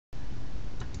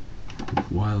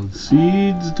Wild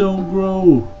seeds don't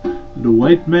grow in the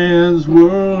white man's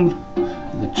world,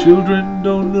 and the children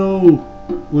don't know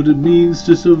what it means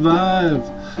to survive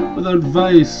without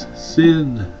vice,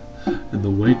 sin, and the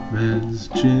white man's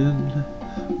gin.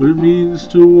 What it means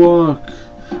to walk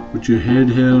with your head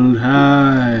held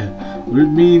high, what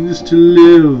it means to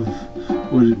live,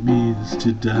 what it means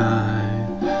to die.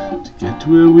 To get to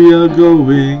where we are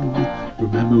going,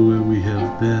 remember where we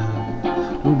have been.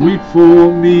 Don't weep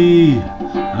for me,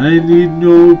 I need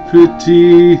no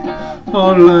pity.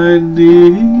 All I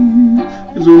need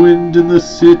is a wind in the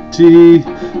city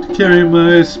to carry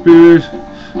my spirit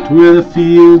to where the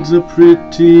fields are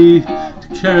pretty. To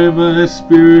carry my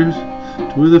spirit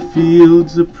to where the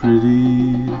fields are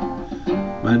pretty.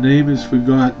 My name is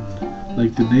forgotten,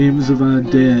 like the names of our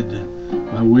dead.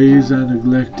 My ways are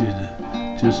neglected,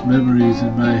 just memories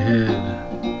in my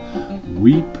head.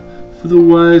 Weep for the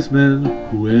wise men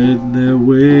who had their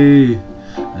way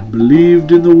and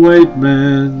believed in the white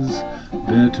man's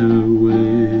better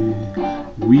way.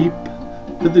 Weep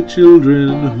for the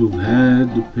children who've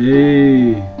had to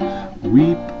pay.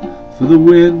 Weep for the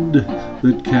wind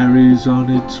that carries on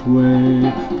its way.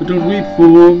 But don't weep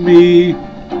for me,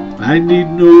 I need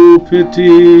no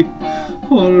pity.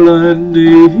 All I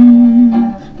need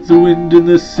is a wind in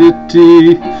the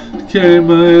city to carry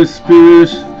my spirit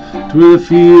to where the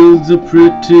fields are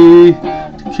pretty.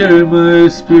 To carry my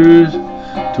spirit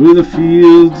to where the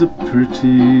fields are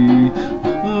pretty.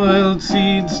 Wild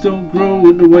seeds don't grow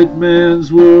in the white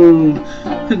man's world,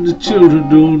 and the children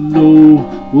don't know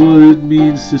what it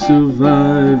means to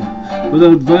survive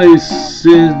without vice,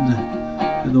 sin,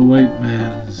 and the white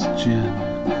man's gin.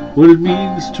 What it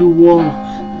means to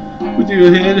walk with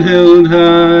your head held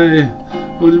high,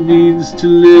 what it means to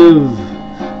live,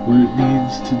 what it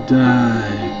means to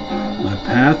die. My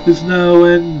path is now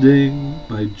ending,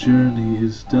 my journey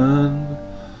is done.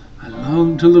 I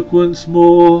long to look once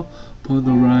more upon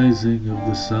the rising of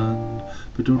the sun.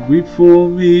 But don't weep for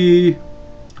me,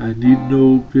 I need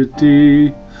no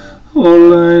pity.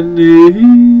 All I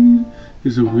need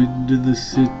is a wind in the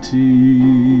city.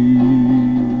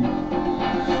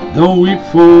 Don't weep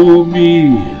for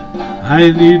me,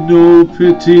 I need no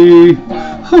pity.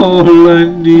 All I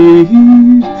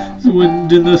need is a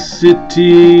wind in the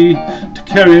city to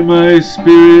carry my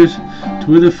spirit to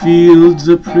where the fields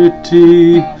are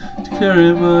pretty. To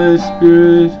carry my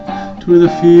spirit to where the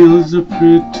fields are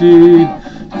pretty.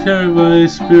 To carry my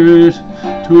spirit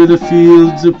to where the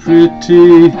fields are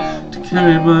pretty. To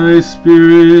carry my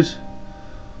spirit